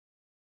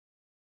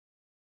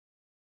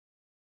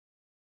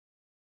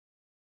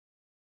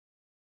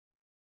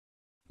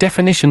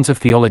Definitions of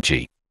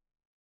theology.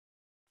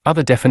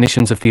 Other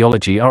definitions of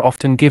theology are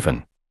often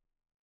given.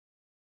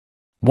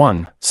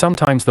 1.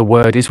 Sometimes the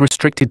word is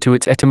restricted to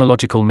its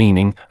etymological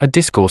meaning, a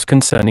discourse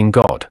concerning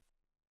God.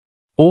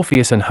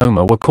 Orpheus and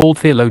Homer were called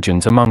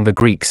theologians among the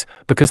Greeks,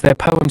 because their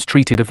poems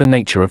treated of the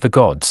nature of the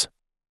gods.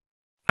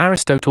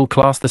 Aristotle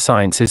classed the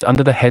sciences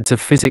under the heads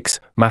of physics,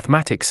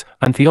 mathematics,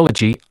 and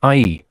theology,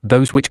 i.e.,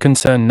 those which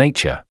concern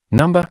nature,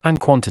 number and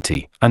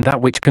quantity, and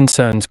that which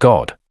concerns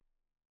God.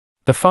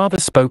 The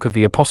Fathers spoke of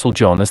the Apostle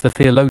John as the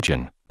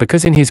theologian,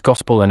 because in his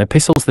Gospel and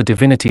epistles the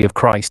divinity of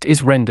Christ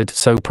is rendered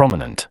so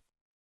prominent.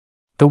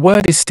 The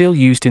word is still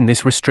used in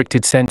this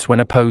restricted sense when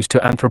opposed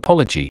to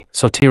anthropology,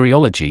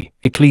 soteriology,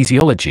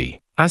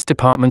 ecclesiology, as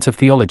departments of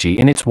theology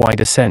in its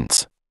wider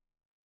sense.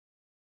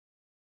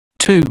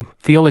 2.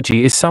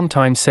 Theology is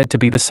sometimes said to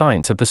be the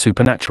science of the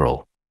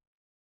supernatural.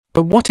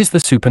 But what is the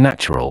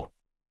supernatural?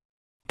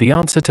 The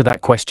answer to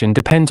that question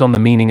depends on the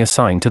meaning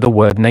assigned to the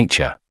word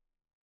nature.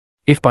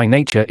 If by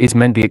nature is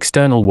meant the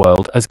external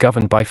world as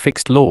governed by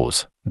fixed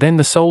laws, then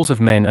the souls of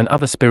men and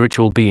other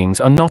spiritual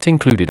beings are not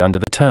included under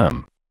the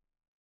term.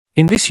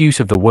 In this use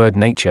of the word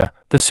nature,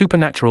 the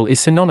supernatural is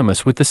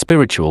synonymous with the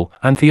spiritual,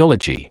 and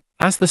theology,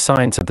 as the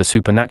science of the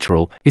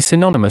supernatural, is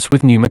synonymous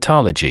with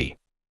pneumatology.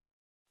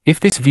 If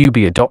this view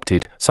be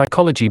adopted,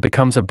 psychology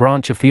becomes a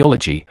branch of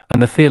theology,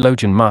 and the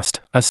theologian must,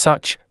 as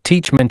such,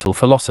 teach mental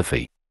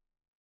philosophy.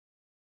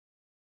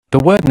 The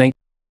word nature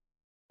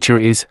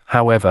is,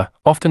 however,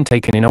 often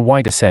taken in a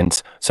wider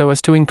sense, so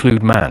as to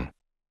include man.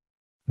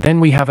 Then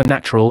we have a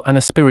natural and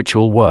a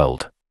spiritual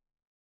world.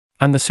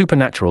 And the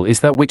supernatural is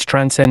that which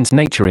transcends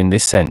nature in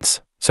this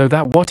sense, so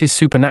that what is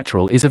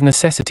supernatural is of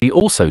necessity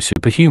also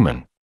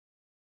superhuman.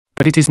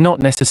 But it is not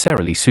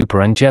necessarily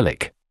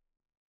superangelic.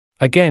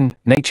 Again,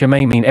 nature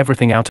may mean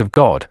everything out of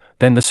God,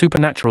 then the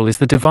supernatural is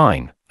the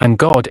divine, and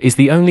God is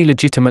the only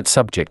legitimate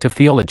subject of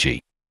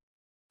theology.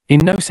 In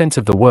no sense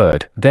of the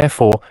word,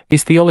 therefore,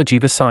 is theology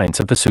the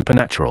science of the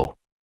supernatural.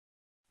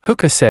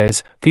 Hooker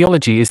says,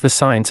 theology is the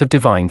science of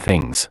divine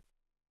things.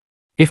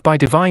 If by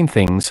divine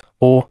things,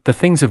 or the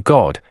things of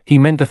God, he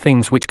meant the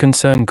things which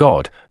concern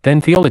God,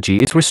 then theology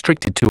is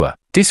restricted to a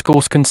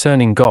discourse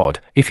concerning God.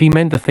 If he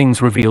meant the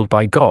things revealed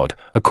by God,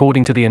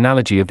 according to the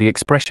analogy of the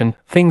expression,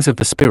 things of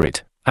the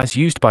Spirit, as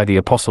used by the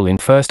Apostle in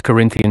 1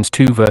 Corinthians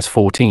 2 verse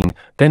 14,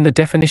 then the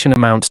definition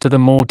amounts to the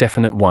more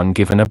definite one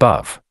given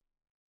above.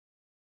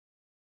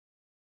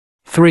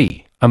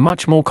 3. A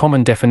much more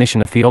common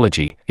definition of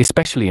theology,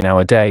 especially in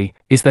our day,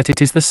 is that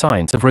it is the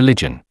science of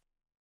religion.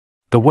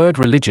 The word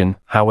religion,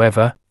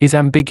 however, is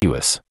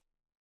ambiguous.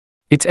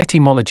 Its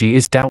etymology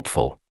is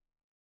doubtful.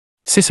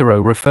 Cicero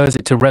refers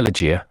it to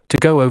religia, to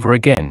go over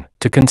again,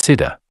 to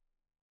consider.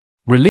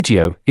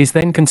 Religio is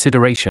then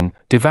consideration,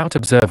 devout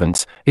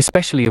observance,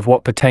 especially of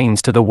what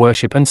pertains to the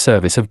worship and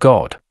service of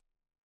God.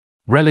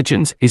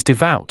 Religions is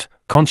devout,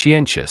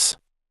 conscientious.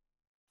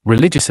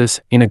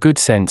 Religiosus, in a good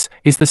sense,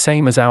 is the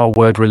same as our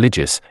word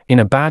religious. In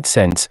a bad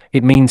sense,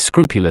 it means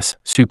scrupulous,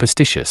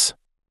 superstitious.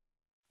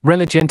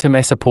 Religentum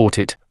esse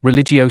portit,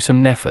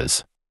 religiosum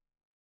nefas.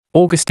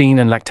 Augustine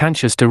and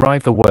Lactantius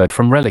derive the word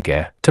from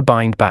religare, to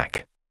bind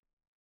back.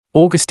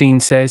 Augustine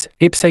says,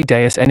 ipse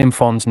Deus enim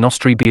fons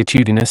nostri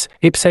beatudinus,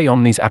 ipse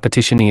omnis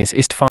appetitionius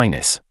ist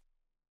finis.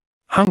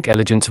 Hunc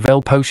elegans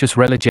vel potius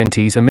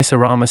religentes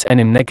emisseramus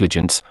enim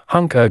negligents,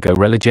 hunc ergo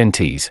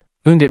religentes,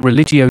 und it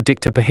religio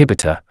dicta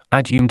prohibita,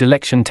 adium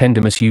dilection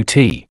tendimus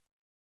ut.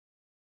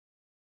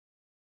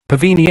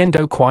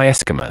 Perveniendo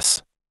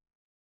quaescimus.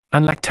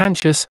 And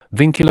Lactantius,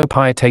 vinculo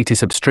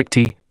pietatis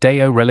obstricti,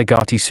 Deo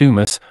relegati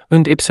sumus,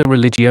 und ipsa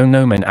religio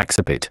nomen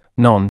accipit,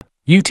 non,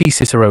 ut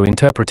Cicero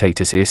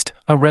interpretatus ist,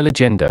 a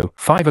religendo.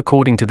 5.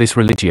 According to this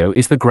religio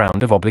is the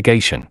ground of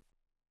obligation.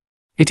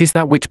 It is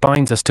that which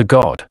binds us to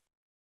God.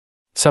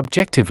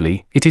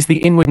 Subjectively, it is the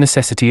inward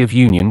necessity of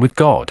union with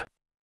God.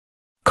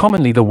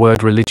 Commonly the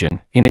word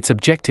religion, in its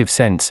objective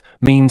sense,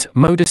 means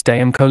modus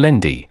deum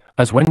colendi,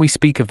 as when we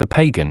speak of the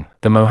pagan,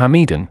 the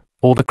Mohammedan,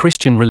 or the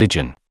Christian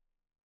religion.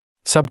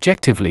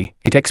 Subjectively,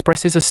 it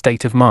expresses a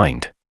state of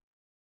mind.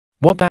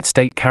 What that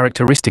state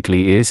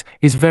characteristically is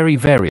very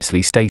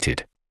variously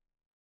stated.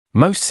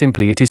 Most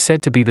simply it is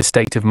said to be the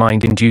state of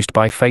mind induced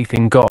by faith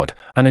in God,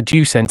 and a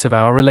due sense of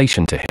our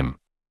relation to Him.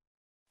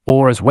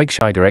 Or as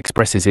Wegscheider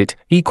expresses it,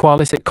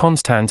 equalis et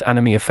constans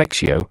animi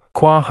affectio,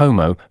 qua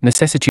homo,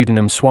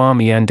 necessitudinem suam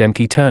eandem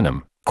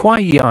ceternum, quae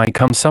ei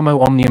cum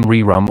summo omnium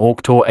rerum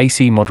auctor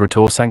ac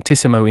moderator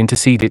sanctissimo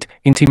intercedit,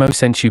 intimo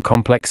sensu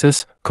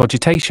complexus,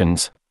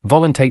 cogitations,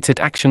 voluntates et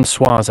actions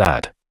suas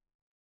ad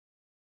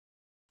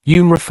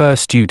refer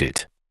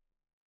studit.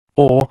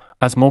 Or,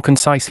 as more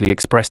concisely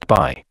expressed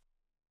by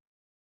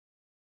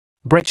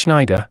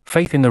Bretschneider,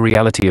 faith in the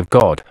reality of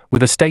God,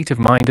 with a state of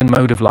mind and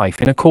mode of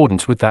life in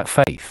accordance with that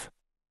faith.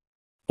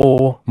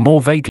 Or,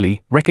 more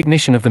vaguely,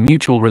 recognition of the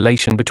mutual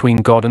relation between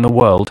God and the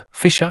world,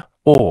 Fischer,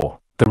 or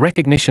the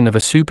recognition of a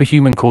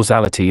superhuman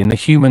causality in the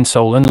human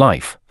soul and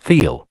life,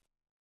 Thiel.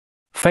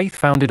 Faith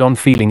founded on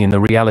feeling in the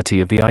reality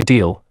of the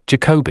ideal,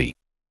 Jacobi.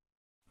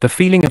 The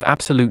feeling of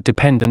absolute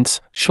dependence,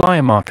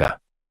 Schleiermacher.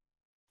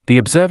 The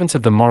observance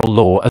of the moral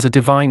law as a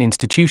divine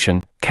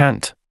institution,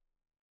 Kant.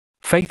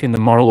 Faith in the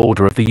moral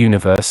order of the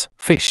universe,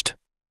 Fichte.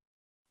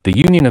 The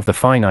union of the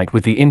finite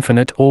with the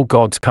infinite, or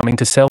God's coming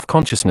to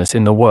self-consciousness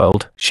in the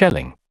world,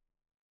 Schelling.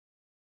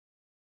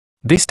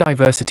 This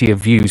diversity of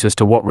views as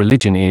to what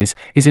religion is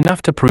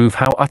enough to prove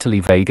how utterly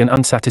vague and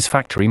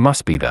unsatisfactory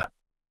must be the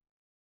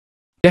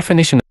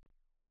definition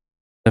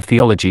of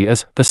theology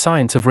as the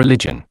science of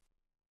religion.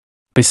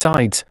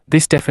 Besides,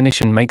 this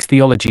definition makes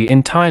theology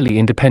entirely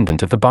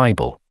independent of the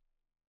Bible.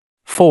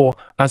 For,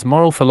 as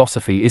moral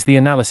philosophy is the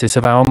analysis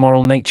of our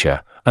moral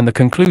nature, and the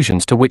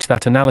conclusions to which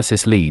that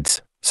analysis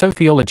leads, so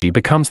theology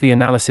becomes the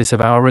analysis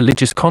of our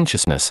religious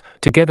consciousness,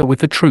 together with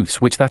the truths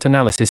which that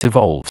analysis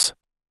evolves.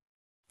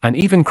 And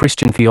even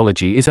Christian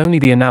theology is only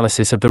the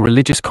analysis of the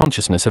religious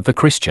consciousness of the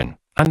Christian,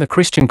 and the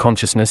Christian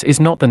consciousness is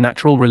not the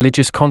natural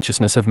religious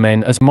consciousness of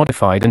men as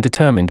modified and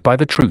determined by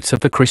the truths of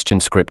the Christian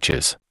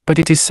scriptures, but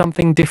it is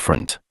something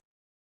different.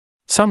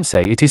 Some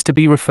say it is to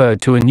be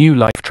referred to a new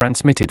life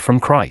transmitted from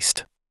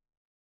Christ.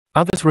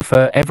 Others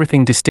refer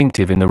everything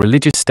distinctive in the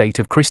religious state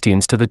of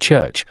Christians to the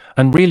Church,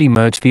 and really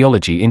merge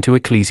theology into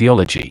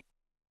ecclesiology.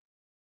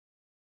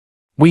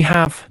 We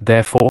have,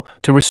 therefore,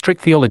 to restrict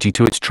theology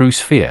to its true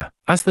sphere,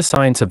 as the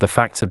science of the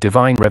facts of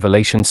divine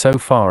revelation so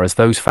far as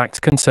those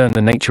facts concern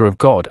the nature of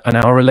God and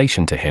our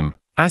relation to Him,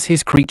 as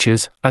His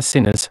creatures, as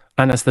sinners,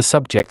 and as the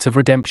subjects of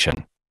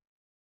redemption.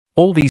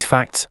 All these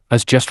facts,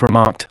 as just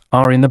remarked,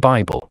 are in the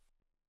Bible.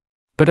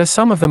 But as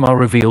some of them are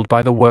revealed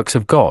by the works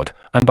of God,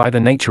 and by the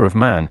nature of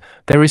man,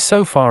 there is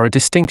so far a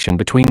distinction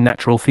between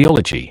natural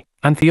theology,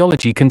 and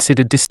theology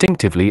considered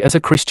distinctively as a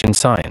Christian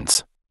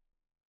science.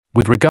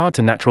 With regard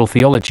to natural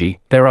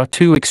theology, there are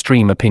two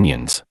extreme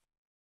opinions.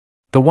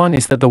 The one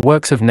is that the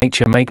works of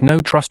nature make no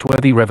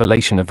trustworthy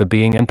revelation of the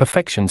being and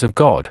perfections of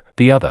God,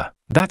 the other,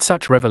 that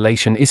such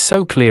revelation is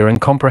so clear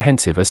and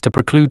comprehensive as to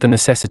preclude the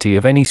necessity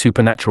of any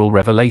supernatural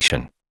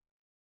revelation,